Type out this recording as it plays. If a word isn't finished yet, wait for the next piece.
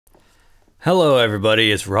Hello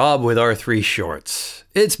everybody, it's Rob with R3 Shorts.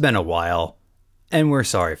 It's been a while, and we're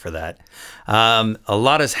sorry for that. A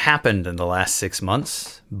lot has happened in the last 6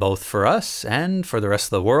 months, both for us and for the rest of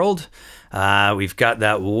the world. We've got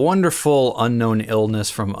that wonderful unknown illness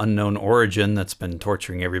from unknown origin that's been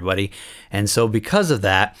torturing everybody. And so because of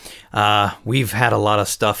that, we've had a lot of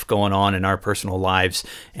stuff going on in our personal lives,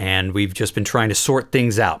 and we've just been trying to sort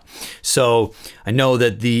things out. So I know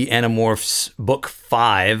that the Animorphs Book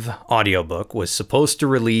 5 audiobook was supposed to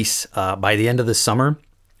release by the end of the summer.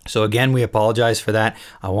 So again, we apologize for that.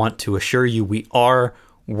 I want to assure you we are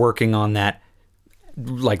working on that.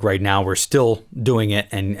 Like right now, we're still doing it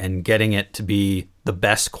and getting it to be the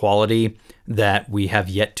best quality that we have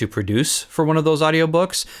yet to produce for one of those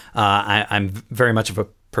audiobooks. I'm very much of a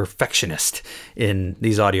perfectionist in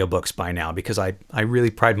these audiobooks by now because I really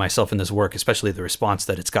pride myself in this work, especially the response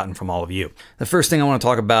that it's gotten from all of you. The first thing I want to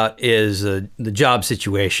talk about is the job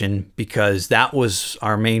situation, because that was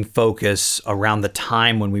our main focus around the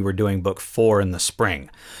time when we were doing book 4 in the spring.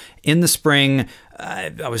 In the spring,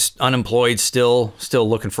 I was unemployed, still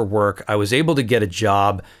looking for work. I was able to get a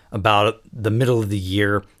job about the middle of the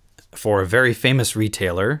year for a very famous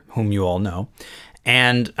retailer, whom you all know.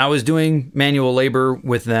 And I was doing manual labor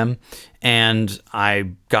with them, and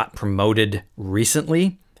I got promoted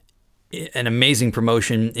recently, an amazing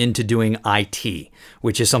promotion into doing IT,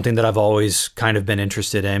 which is something that I've always kind of been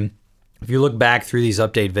interested in. If you look back through these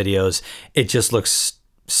update videos, it just looks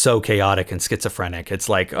so chaotic and schizophrenic. It's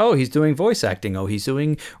like, oh, he's doing voice acting. Oh, he's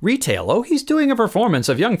doing retail. Oh, he's doing a performance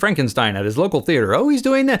of Young Frankenstein at his local theater. Oh, he's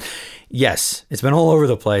doing that. Yes, it's been all over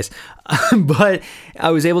the place. But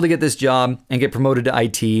I was able to get this job and get promoted to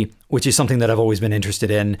IT, which is something that I've always been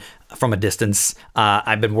interested in from a distance.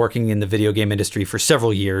 I've been working in the video game industry for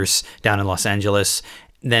several years down in Los Angeles.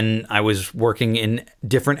 Then I was working in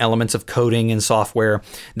different elements of coding and software.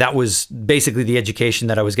 That was basically the education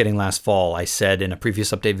that I was getting last fall. I said in a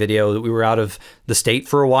previous update video that we were out of the state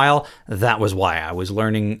for a while. That was why I was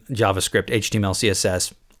learning JavaScript, HTML,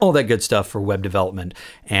 CSS, all that good stuff for web development.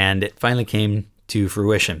 And it finally came to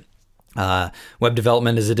fruition. Web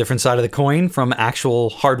development is a different side of the coin from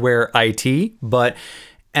actual hardware IT, but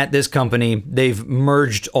at this company, they've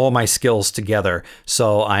merged all my skills together,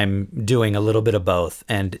 so I'm doing a little bit of both,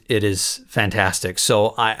 and it is fantastic.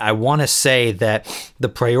 So I want to say that the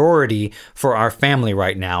priority for our family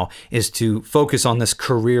right now is to focus on this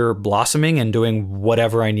career blossoming and doing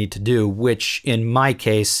whatever I need to do, which in my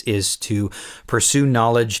case is to pursue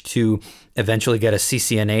knowledge to eventually get a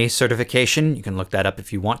CCNA certification. You can look that up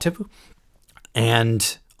if you want to.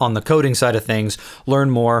 And on the coding side of things, learn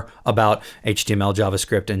more about HTML,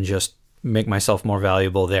 JavaScript, and just make myself more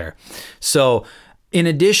valuable there. So in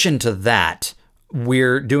addition to that,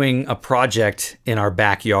 we're doing a project in our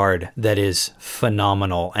backyard that is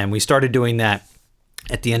phenomenal. And we started doing that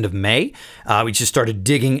at the end of May. We just started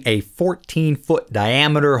digging a 14-foot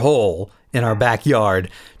diameter hole in our backyard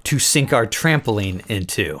to sink our trampoline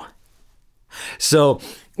into. So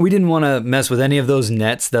we didn't want to mess with any of those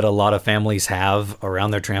nets that a lot of families have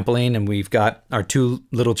around their trampoline. And we've got our 2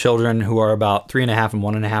 little children who are about 3.5 and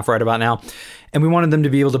 1.5 right about now. And we wanted them to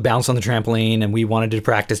be able to bounce on the trampoline, and we wanted to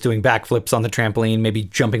practice doing backflips on the trampoline, maybe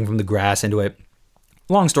jumping from the grass into it.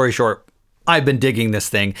 Long story short, I've been digging this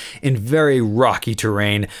thing in very rocky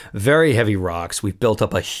terrain, very heavy rocks. We've built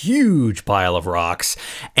up a huge pile of rocks,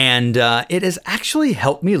 and it has actually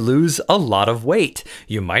helped me lose a lot of weight.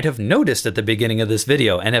 You might have noticed at the beginning of this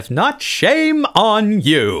video, and if not, shame on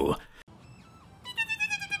you.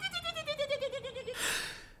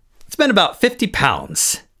 It's been about 50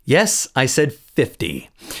 pounds. Yes, I said 50.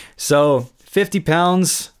 So 50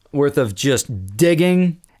 pounds worth of just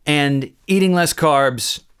digging and eating less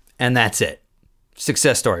carbs, and that's it.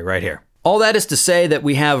 Success story right here. All that is to say that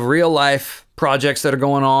we have real life projects that are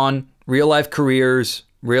going on, real life careers,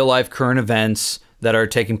 real life current events that are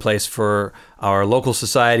taking place for our local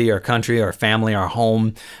society, our country, our family, our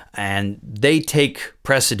home, and they take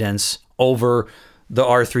precedence over the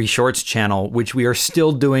R3 Shorts channel, which we are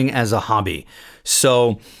still doing as a hobby.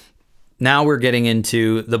 So now we're getting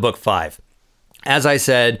into the book 5. As I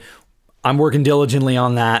said, I'm working diligently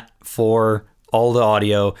on that for all the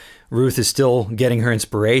audio. Ruth is still getting her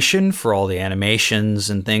inspiration for all the animations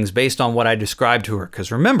and things based on what I described to her.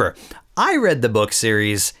 Because remember, I read the book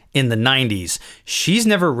series in the 90s. She's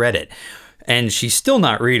never read it, and she's still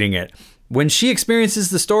not reading it. When she experiences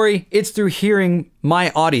the story, it's through hearing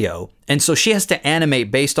my audio. And so she has to animate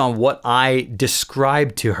based on what I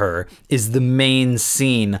described to her is the main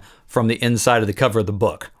scene from the inside of the cover of the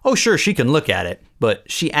book. Oh, sure, she can look at it, but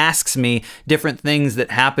she asks me different things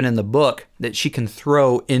that happen in the book that she can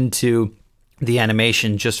throw into the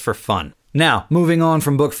animation just for fun. Now, moving on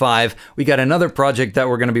from book 5, we got another project that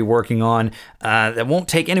we're going to be working on that won't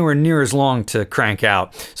take anywhere near as long to crank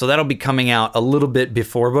out. So that'll be coming out a little bit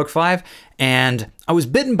before book 5. And I was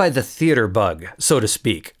bitten by the theater bug, so to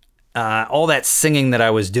speak. All that singing that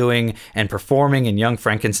I was doing and performing in Young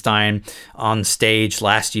Frankenstein on stage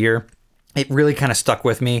last year, it really kind of stuck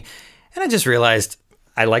with me. And I just realized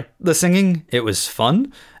I liked the singing. It was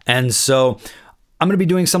fun. And so I'm going to be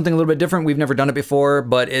doing something a little bit different. We've never done it before,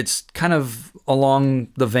 but it's kind of along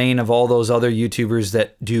the vein of all those other YouTubers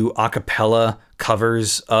that do a cappella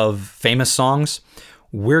covers of famous songs.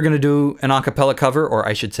 We're going to do an a cappella cover, or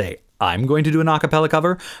I should say, I'm going to do an a cappella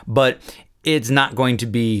cover, but it's not going to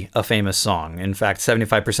be a famous song. In fact,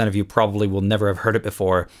 75% of you probably will never have heard it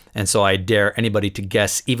before, and so I dare anybody to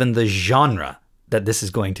guess even the genre that this is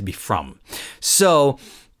going to be from. So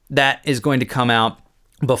that is going to come out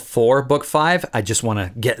before book 5. I just want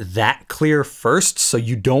to get that clear first so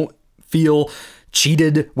you don't feel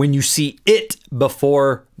cheated when you see it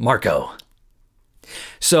before Marco.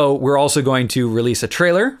 So we're also going to release a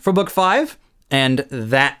trailer for book 5, and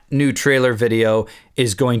that new trailer video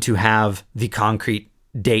is going to have the concrete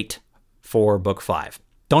date for book 5.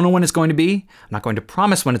 Don't know when it's going to be. I'm not going to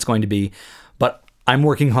promise when it's going to be, but I'm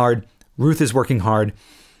working hard. Ruth is working hard.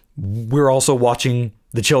 We're also watching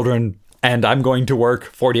the children, and I'm going to work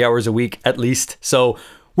 40 hours a week at least. So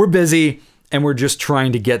we're busy, and we're just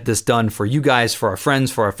trying to get this done for you guys, for our friends,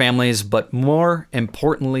 for our families, but more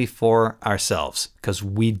importantly for ourselves, because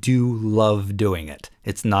we do love doing it.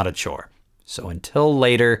 It's not a chore. So until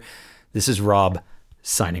later, this is Rob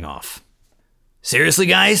signing off. Seriously,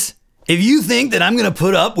 guys? If you think that I'm going to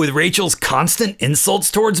put up with Rachel's constant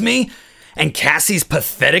insults towards me, and Cassie's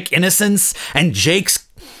pathetic innocence, and Jake's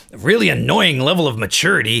really annoying level of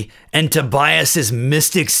maturity, and Tobias's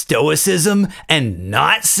mystic stoicism, and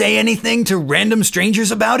not say anything to random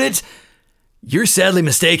strangers about it, you're sadly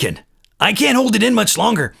mistaken. I can't hold it in much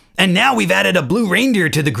longer, and now we've added a blue reindeer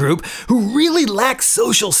to the group who really lacks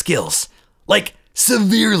social skills. Like,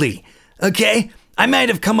 severely, okay? I might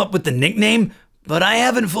have come up with the nickname, but I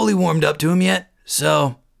haven't fully warmed up to him yet,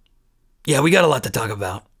 so yeah, we got a lot to talk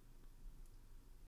about.